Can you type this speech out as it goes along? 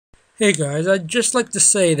Hey guys, I'd just like to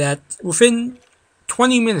say that within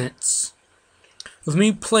 20 minutes of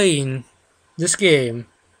me playing this game,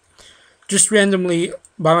 just randomly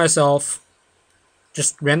by myself,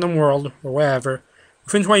 just random world or whatever,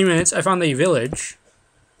 within 20 minutes I found a village.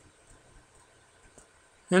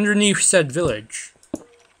 Underneath said village,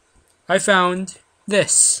 I found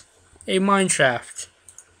this, a mine shaft.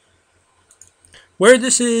 Where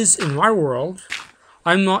this is in my world,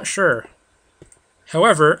 I'm not sure.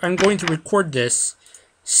 However, I'm going to record this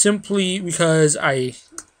simply because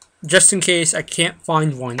just in case I can't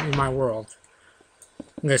find one in my world.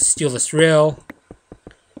 I'm going to steal this rail.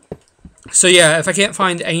 So yeah, if I can't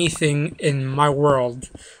find anything in my world,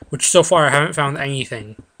 which so far I haven't found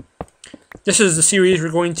anything, this is the series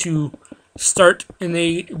we're going to start in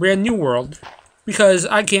a brand new world, because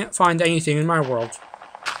I can't find anything in my world.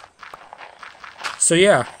 So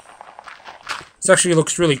yeah, this actually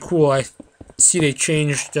looks really cool. I see they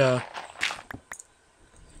changed the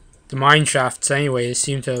mine shafts anyway. They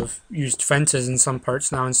seem to have used fences in some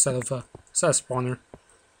parts now instead of a spawner.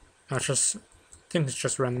 That's just, I think it's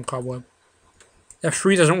just random cobweb.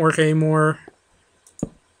 F3 doesn't work anymore.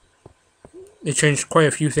 They changed quite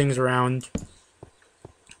a few things around.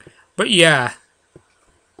 But yeah,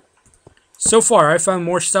 so far I found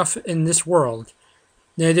more stuff in this world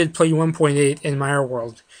than I did play 1.8 in my other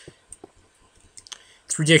world.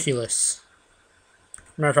 It's ridiculous.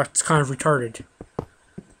 Matter of fact, it's kind of retarded.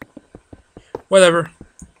 Whatever.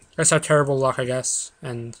 That's how terrible luck, I guess.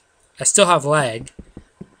 And I still have lag.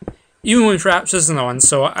 Even when Fraps isn't on,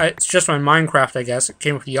 so it's just my Minecraft, I guess. It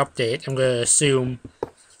came with the update, I'm going to assume.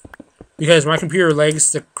 Because my computer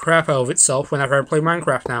lags the crap out of itself whenever I play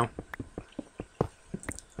Minecraft now.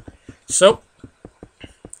 So,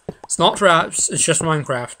 it's not Fraps, it's just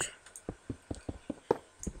Minecraft.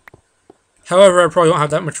 However, I probably don't have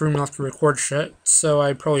that much room left to record shit, so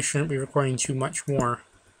I probably shouldn't be recording too much more.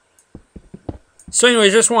 So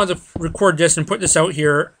anyways, just wanted to record this and put this out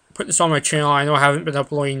here, put this on my channel. I know I haven't been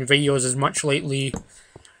uploading videos as much lately.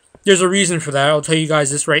 There's a reason for that. I'll tell you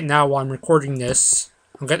guys this right now while I'm recording this.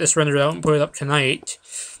 I'll get this rendered out and put it up tonight.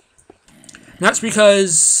 And that's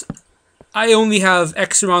because I only have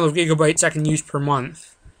X amount of gigabytes I can use per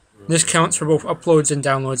month. This counts for both uploads and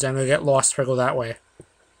downloads, and I'm going to get lost if I go that way.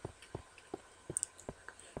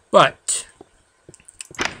 But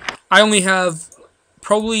I only have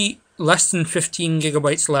probably less than 15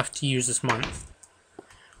 gigabytes left to use this month.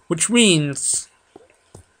 Which means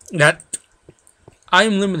that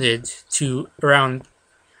I'm limited to around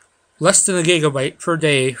less than a gigabyte per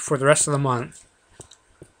day for the rest of the month.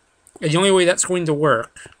 And the only way that's going to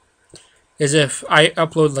work is if I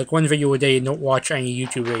upload like one video a day and don't watch any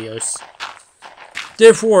YouTube videos.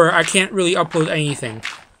 Therefore, I can't really upload anything.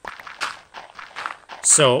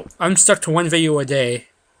 So, I'm stuck to one video a day.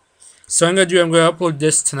 So I'm going to upload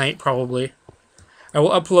this tonight, probably. I will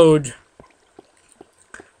upload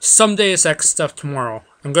some Deus Ex stuff tomorrow.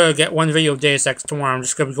 I'm going to get one video of Deus Ex tomorrow. I'm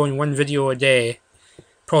just going to be going one video a day.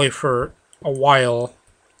 Probably for a while.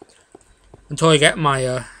 Until I get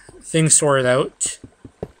my things sorted out.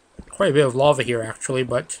 Quite a bit of lava here, actually,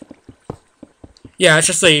 but yeah, it's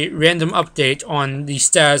just a random update on the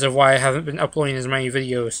status of why I haven't been uploading as many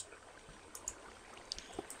videos.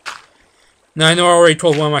 Now, I know I already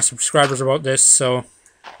told one of my subscribers about this, so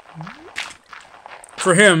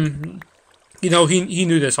for him, you know, he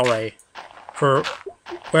knew this already. For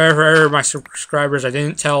wherever my subscribers I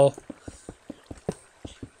didn't tell,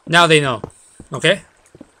 now they know, okay?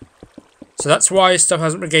 So that's why stuff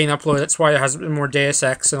hasn't been getting uploaded, that's why there hasn't been more Deus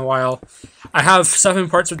Ex in a while. I have 7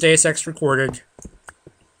 parts of Deus Ex recorded,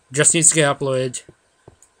 just needs to get uploaded.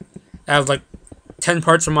 I have like 10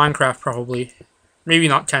 parts of Minecraft probably. Maybe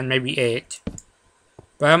not 10, maybe 8.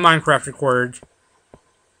 But I have Minecraft recorded.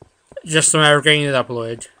 Just a matter of getting it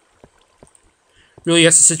uploaded. Really,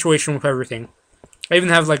 that's the situation with everything. I even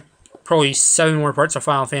have like probably 7 more parts of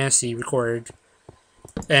Final Fantasy recorded.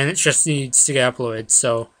 And it just needs to get uploaded,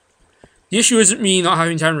 so the issue isn't me not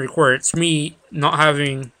having time to record, it's me not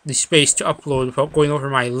having the space to upload without going over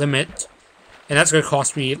my limit. And that's going to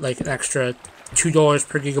cost me like an extra $2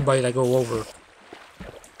 per gigabyte I go over.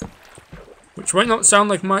 Which might not sound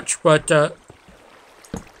like much, but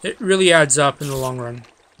it really adds up in the long run.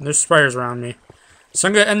 And there's spiders around me. So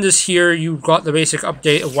I'm going to end this here. You've got the basic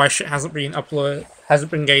update of why shit hasn't been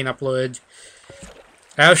getting uploaded.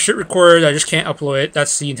 I have shit recorded, I just can't upload it.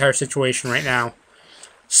 That's the entire situation right now.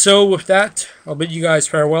 So with that, I'll bid you guys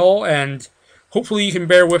farewell, and hopefully you can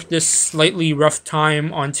bear with this slightly rough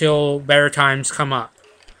time until better times come up.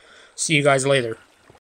 See you guys later.